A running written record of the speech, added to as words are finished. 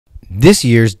This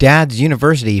year's Dad's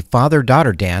University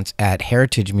Father-Daughter Dance at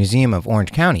Heritage Museum of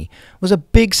Orange County was a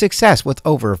big success with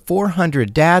over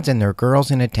 400 dads and their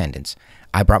girls in attendance.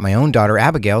 I brought my own daughter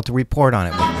Abigail to report on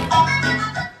it with me.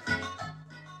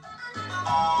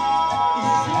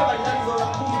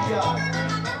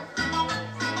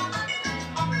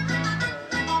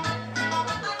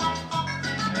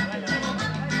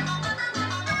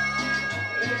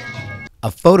 A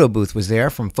photo booth was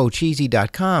there from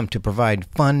Focheesy.com to provide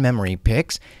fun memory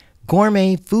pics.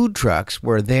 Gourmet food trucks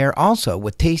were there also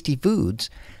with tasty foods.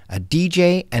 A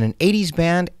DJ and an 80's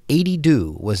band,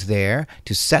 80's, was there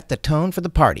to set the tone for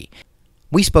the party.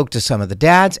 We spoke to some of the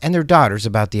dads and their daughters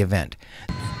about the event.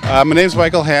 My name's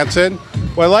Michael Hansen.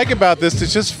 What I like about this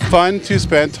is just fun to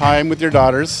spend time with your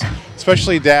daughters,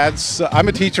 especially dads. I'm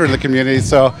a teacher in the community,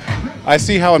 so I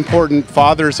see how important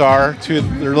fathers are to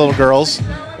their little girls.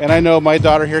 And I know my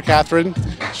daughter here, Catherine,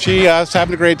 she is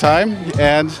having a great time,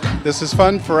 and this is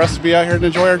fun for us to be out here and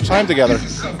enjoy our time together.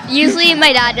 Usually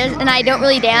my dad does, and I don't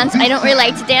really dance. I don't really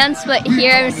like to dance, but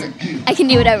here I can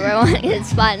do whatever I want.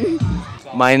 It's fun.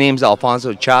 My name's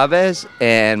Alfonso Chavez,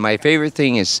 and my favorite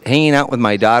thing is hanging out with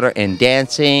my daughter and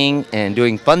dancing and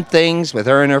doing fun things with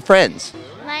her and her friends.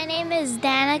 My name is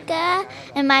Danica,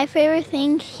 and my favorite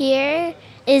thing here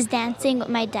is dancing with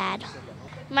my dad.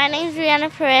 My name is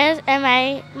Rihanna Perez, and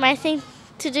my thing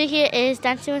to do here is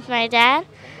dancing with my dad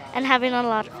and having a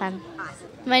lot of fun.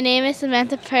 My name is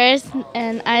Samantha Perez,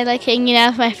 and I like hanging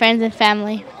out with my friends and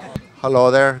family.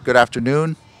 Hello there, good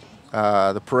afternoon.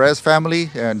 The Perez family,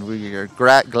 and we are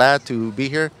glad to be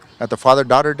here at the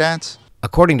Father-Daughter Dance.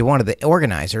 According to one of the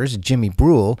organizers, Jimmy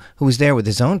Brule, who was there with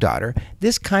his own daughter,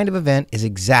 this kind of event is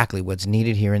exactly what's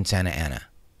needed here in Santa Ana.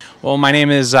 Well, my name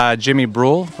is Jimmy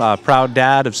Brule, proud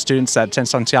dad of students at 10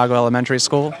 Santiago Elementary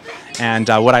School. And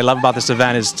what I love about this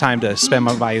event is time to spend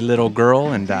with my little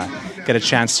girl and get a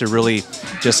chance to really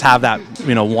just have that,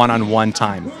 one-on-one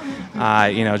time.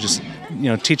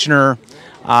 Teaching her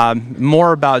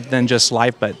more about than just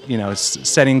life, but,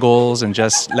 setting goals and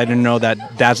just letting her know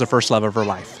that dad's the first love of her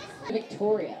life.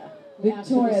 Victoria,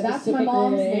 that's my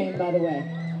mom's name, by the way.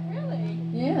 Really?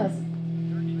 Yes.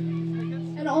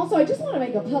 And also, I just want to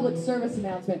make a public service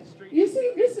announcement. You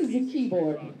see, this is a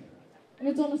keyboard, and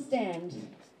it's on a stand,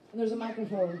 and there's a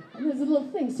microphone, and there's a little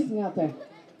thing sticking out there.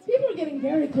 People are getting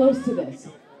very close to this.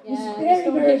 Yeah, it's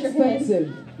very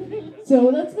expensive. So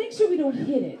let's make sure we don't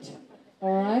hit it.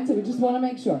 All right, so we just want to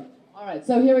make sure. All right,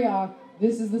 so here we are.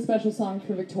 This is the special song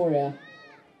for Victoria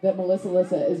that Melissa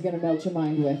Lissa is going to melt your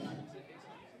mind with.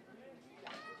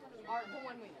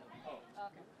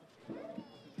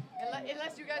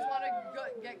 Unless you guys want to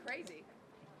get crazy.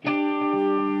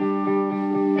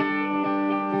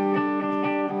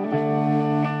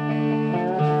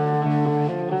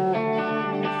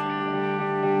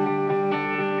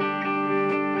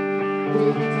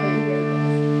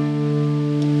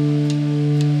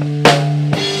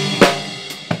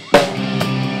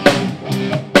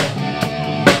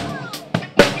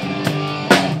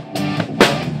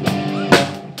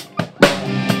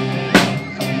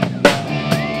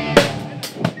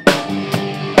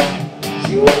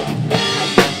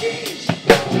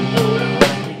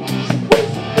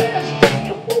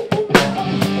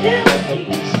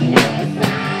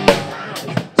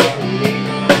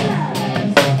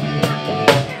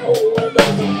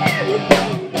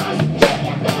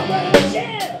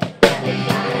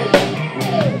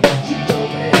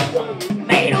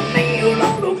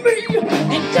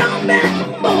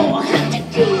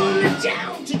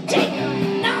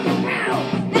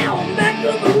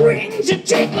 To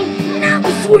take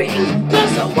another swing,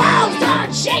 cause the walls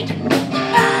started shaking, the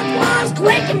earth was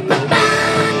quaking, my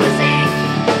mind was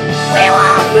aching. We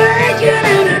were breaking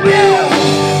in a new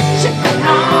shaking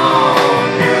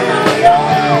on and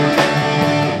on.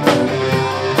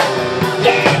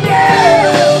 Yeah,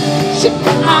 yeah,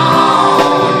 shaking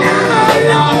on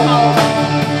and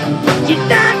on. You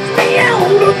knocked me out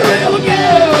of the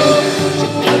yeah,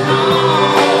 shaking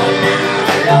on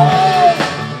and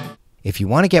on. If you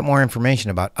want to get more information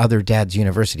about other Dad's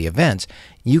University events,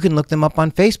 you can look them up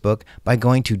on Facebook by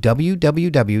going to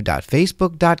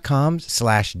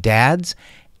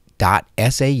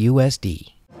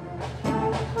www.facebook.com/dads.sausd.